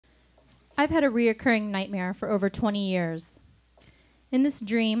I've had a reoccurring nightmare for over 20 years. In this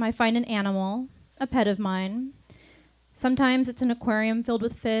dream, I find an animal, a pet of mine. Sometimes it's an aquarium filled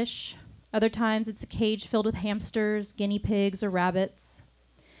with fish. Other times it's a cage filled with hamsters, guinea pigs, or rabbits.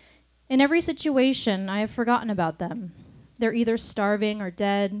 In every situation, I have forgotten about them. They're either starving or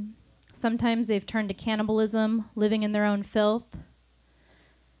dead. Sometimes they've turned to cannibalism, living in their own filth.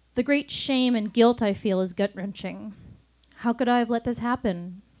 The great shame and guilt I feel is gut-wrenching. How could I have let this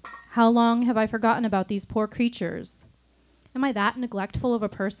happen? How long have I forgotten about these poor creatures? Am I that neglectful of a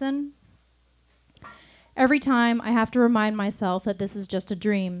person? Every time I have to remind myself that this is just a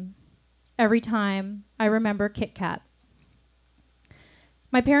dream. Every time I remember Kit Kat.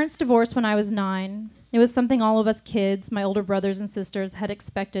 My parents divorced when I was 9. It was something all of us kids, my older brothers and sisters, had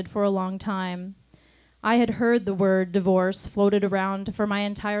expected for a long time. I had heard the word divorce floated around for my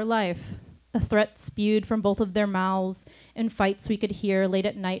entire life, a threat spewed from both of their mouths in fights we could hear late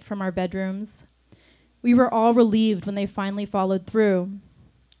at night from our bedrooms. We were all relieved when they finally followed through.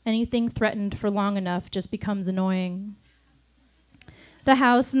 Anything threatened for long enough just becomes annoying. The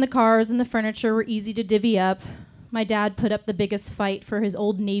house and the cars and the furniture were easy to divvy up. My dad put up the biggest fight for his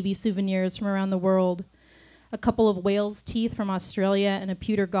old Navy souvenirs from around the world, a couple of whale's teeth from Australia and a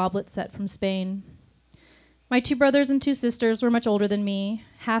pewter goblet set from Spain. My 2 brothers and 2 sisters were much older than me,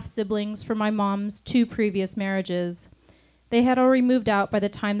 half-siblings from my mom's 2 previous marriages. They had already moved out by the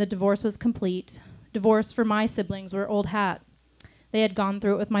time the divorce was complete. Divorce for my siblings were old hat. They had gone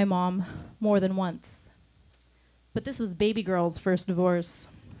through it with my mom more than once. But this was baby girl's first divorce.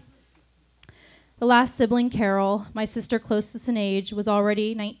 The last sibling, Carol, my sister closest in age, was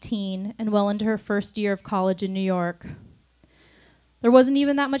already 19 and well into her first year of college in New York. There wasn't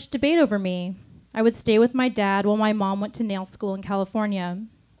even that much debate over me. I would stay with my dad while my mom went to nail school in California.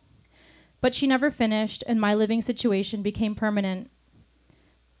 But she never finished, and my living situation became permanent.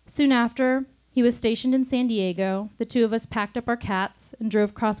 Soon after, he was stationed in San Diego. The 2 of us packed up our cats and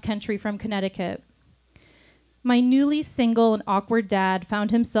drove cross-country from Connecticut. My newly single and awkward dad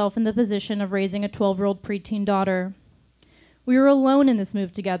found himself in the position of raising a 12-year-old preteen daughter. We were alone in this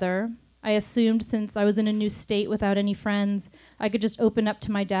move together. I assumed since I was in a new state without any friends, I could just open up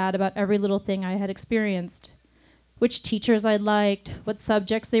to my dad about every little thing I had experienced. Which teachers I liked, what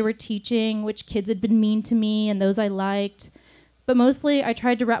subjects they were teaching, which kids had been mean to me and those I liked. But mostly I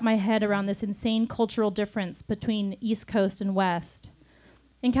tried to wrap my head around this insane cultural difference between East Coast and West.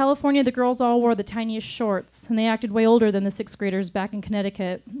 In California, the girls all wore the tiniest shorts, and they acted way older than the 6th graders back in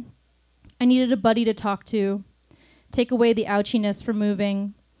Connecticut. I needed a buddy to talk to, take away the ouchiness from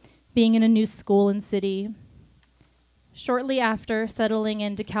moving, being in a new school and city. Shortly after settling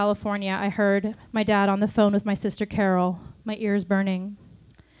into California, I heard my dad on the phone with my sister Carol, my ears burning.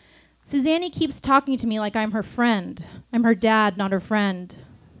 Suzanne keeps talking to me like I'm her friend. I'm her dad, not her friend.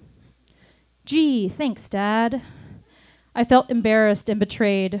 Gee, thanks, Dad. I felt embarrassed and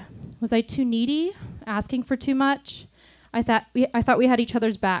betrayed. Was I too needy, asking for too much? I thought we had each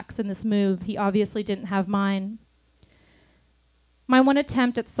other's backs in this move. He obviously didn't have mine. My one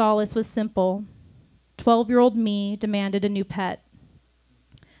attempt at solace was simple. 12-year-old me demanded a new pet.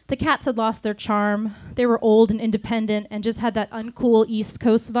 The cats had lost their charm. They were old and independent and just had that uncool East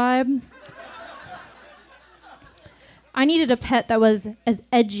Coast vibe. I needed a pet that was as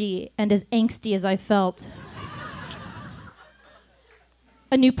edgy and as angsty as I felt.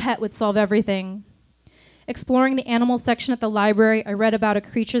 A new pet would solve everything. Exploring the animal section at the library, I read about a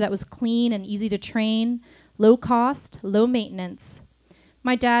creature that was clean and easy to train, low cost, low maintenance.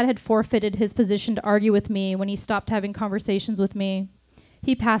 My dad had forfeited his position to argue with me when he stopped having conversations with me.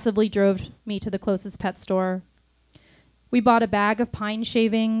 He passively drove me to the closest pet store. We bought a bag of pine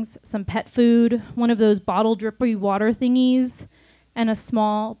shavings, some pet food, one of those bottle drippy water thingies, and a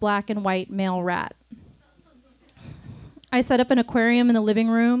small black and white male rat. I set up an aquarium in the living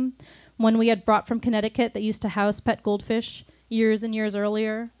room, one we had brought from Connecticut that used to house pet goldfish years and years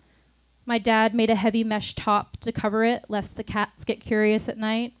earlier. My dad made a heavy mesh top to cover it, lest the cats get curious at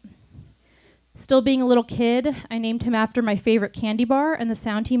night. Still being a little kid, I named him after my favorite candy bar and the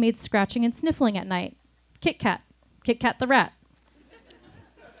sound he made scratching and sniffling at night. Kit Kat. Kit Kat the rat.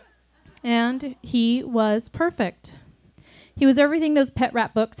 And he was perfect. He was everything those pet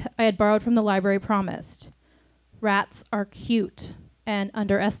rat books I had borrowed from the library promised. Rats are cute and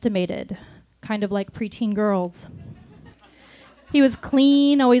underestimated, kind of like preteen girls. He was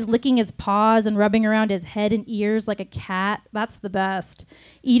clean, always licking his paws and rubbing around his head and ears like a cat. That's the best.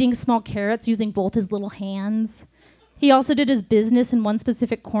 Eating small carrots using both his little hands. He also did his business in one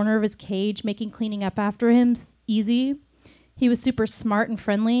specific corner of his cage, making cleaning up after him easy. He was super smart and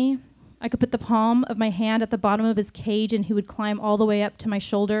friendly. I could put the palm of my hand at the bottom of his cage and he would climb all the way up to my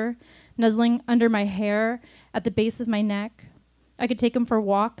shoulder, nuzzling under my hair at the base of my neck. I could take him for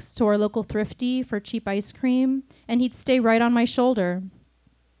walks to our local thrifty for cheap ice cream, and he'd stay right on my shoulder.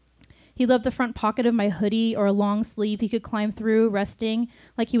 He loved the front pocket of my hoodie or a long sleeve he could climb through, resting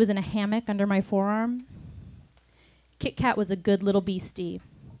like he was in a hammock under my forearm. Kit Kat was a good little beastie.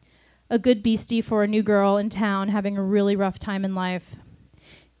 A good beastie for a new girl in town having a really rough time in life.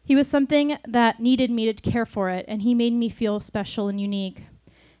 He was something that needed me to care for it, and he made me feel special and unique.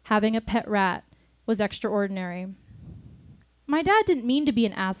 Having a pet rat was extraordinary. My dad didn't mean to be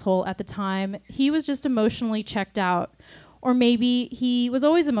an asshole at the time. He was just emotionally checked out. Or maybe he was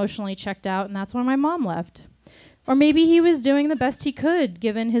always emotionally checked out, and that's why my mom left. Or maybe he was doing the best he could,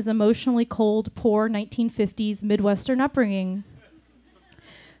 given his emotionally cold, poor 1950s Midwestern upbringing.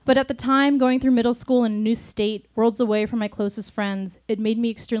 But at the time, going through middle school in a new state, worlds away from my closest friends, it made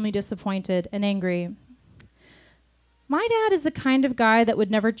me extremely disappointed and angry. My dad is the kind of guy that would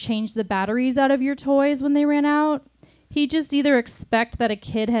never change the batteries out of your toys when they ran out. He'd just either expect that a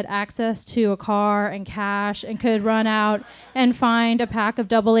kid had access to a car and cash and could run out and find a pack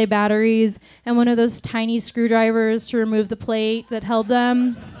of AA batteries and one of those tiny screwdrivers to remove the plate that held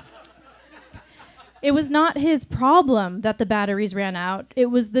them. It was not his problem that the batteries ran out. It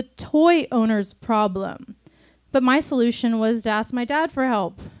was the toy owner's problem. But my solution was to ask my dad for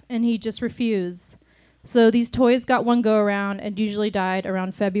help, and he just refused. So these toys got one go-around and usually died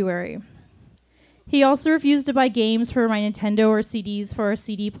around February. He also refused to buy games for my Nintendo or CDs for our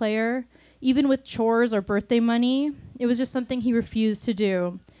CD player. Even with chores or birthday money, it was just something he refused to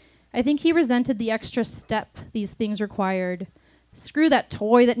do. I think he resented the extra step these things required. Screw that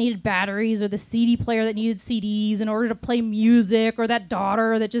toy that needed batteries or the CD player that needed CDs in order to play music or that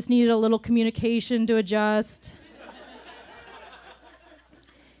daughter that just needed a little communication to adjust.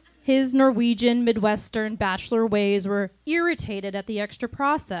 His Norwegian, Midwestern bachelor ways were irritated at the extra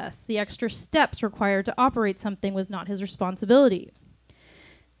process. The extra steps required to operate something was not his responsibility.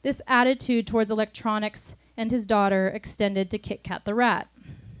 This attitude towards electronics and his daughter extended to Kit Kat the rat.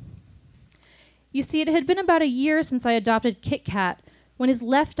 You see, it had been about a year since I adopted Kit Kat when his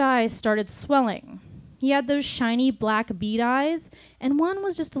left eye started swelling. He had those shiny black bead eyes, and one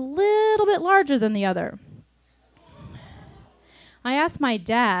was just a little bit larger than the other. I asked my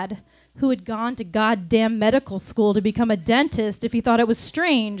dad, who had gone to goddamn medical school to become a dentist, if he thought it was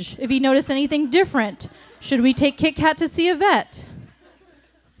strange, if he noticed anything different. Should we take Kit Kat to see a vet?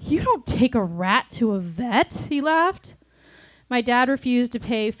 You don't take a rat to a vet, he laughed. My dad refused to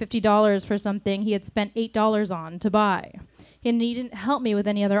pay $50 for something he had spent $8 on to buy, and he didn't help me with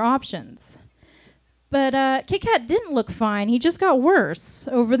any other options. But Kit Kat didn't look fine. He just got worse.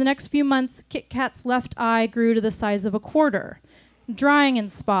 Over the next few months, Kit Kat's left eye grew to the size of a quarter, drying in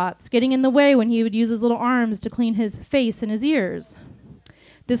spots, getting in the way when he would use his little arms to clean his face and his ears.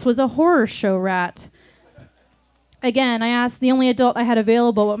 This was a horror show rat. Again, I asked the only adult I had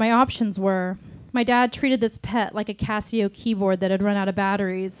available what my options were. My dad treated this pet like a Casio keyboard that had run out of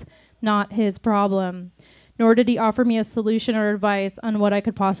batteries, not his problem. Nor did he offer me a solution or advice on what I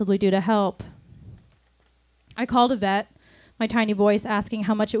could possibly do to help. I called a vet, my tiny voice asking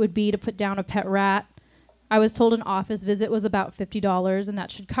how much it would be to put down a pet rat. I was told an office visit was about $50 and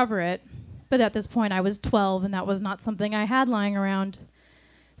that should cover it. But at this point I was 12 and that was not something I had lying around.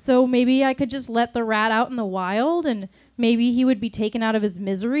 So maybe I could just let the rat out in the wild and maybe he would be taken out of his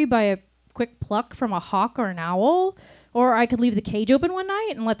misery by a quick pluck from a hawk or an owl. Or I could leave the cage open one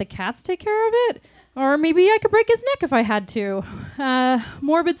night and let the cats take care of it. Or maybe I could break his neck if I had to.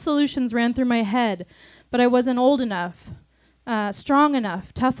 Morbid solutions ran through my head, but I wasn't old enough, strong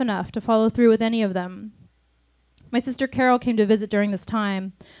enough, tough enough to follow through with any of them. My sister Carol came to visit during this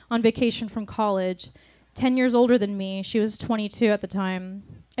time, on vacation from college. 10 years older than me, she was 22 at the time.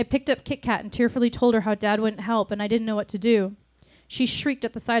 I picked up Kit Kat and tearfully told her how Dad wouldn't help and I didn't know what to do. She shrieked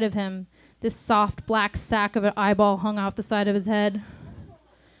at the sight of him. This soft black sack of an eyeball hung off the side of his head.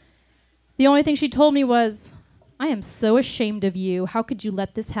 The only thing she told me was, "I am so ashamed of you. How could you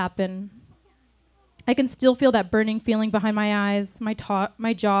let this happen?" I can still feel that burning feeling behind my eyes. My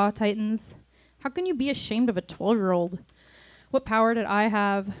jaw tightens. How can you be ashamed of a 12-year-old? What power did I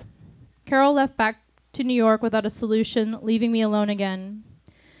have? Carol left back to New York without a solution, leaving me alone again.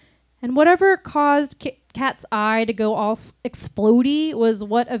 And whatever caused Kit Kat's eye to go all explodey was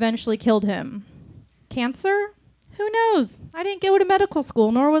what eventually killed him. Cancer? Who knows? I didn't go to medical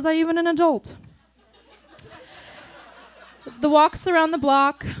school, nor was I even an adult. The walks around the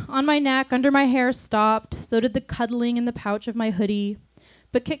block, on my neck, under my hair stopped. So did the cuddling in the pouch of my hoodie.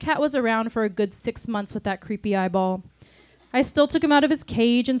 But Kit Kat was around for a good 6 months with that creepy eyeball. I still took him out of his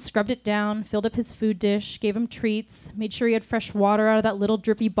cage and scrubbed it down, filled up his food dish, gave him treats, made sure he had fresh water out of that little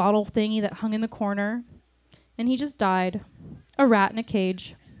drippy bottle thingy that hung in the corner. And he just died. A rat in a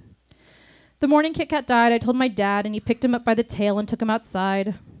cage. The morning Kit Kat died, I told my dad, and he picked him up by the tail and took him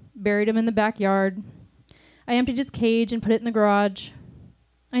outside, buried him in the backyard. I emptied his cage and put it in the garage.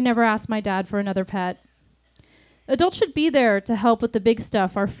 I never asked my dad for another pet. Adults should be there to help with the big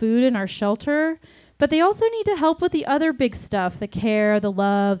stuff, our food and our shelter, but they also need to help with the other big stuff, the care, the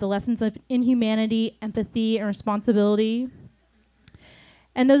love, the lessons of inhumanity, empathy, and responsibility.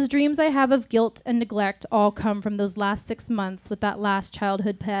 And those dreams I have of guilt and neglect all come from those last 6 months with that last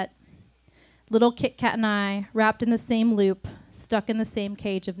childhood pet. Little Kit Kat and I, wrapped in the same loop, stuck in the same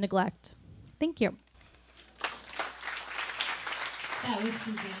cage of neglect. Thank you. That was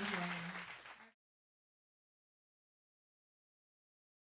Suzanne Hoyem.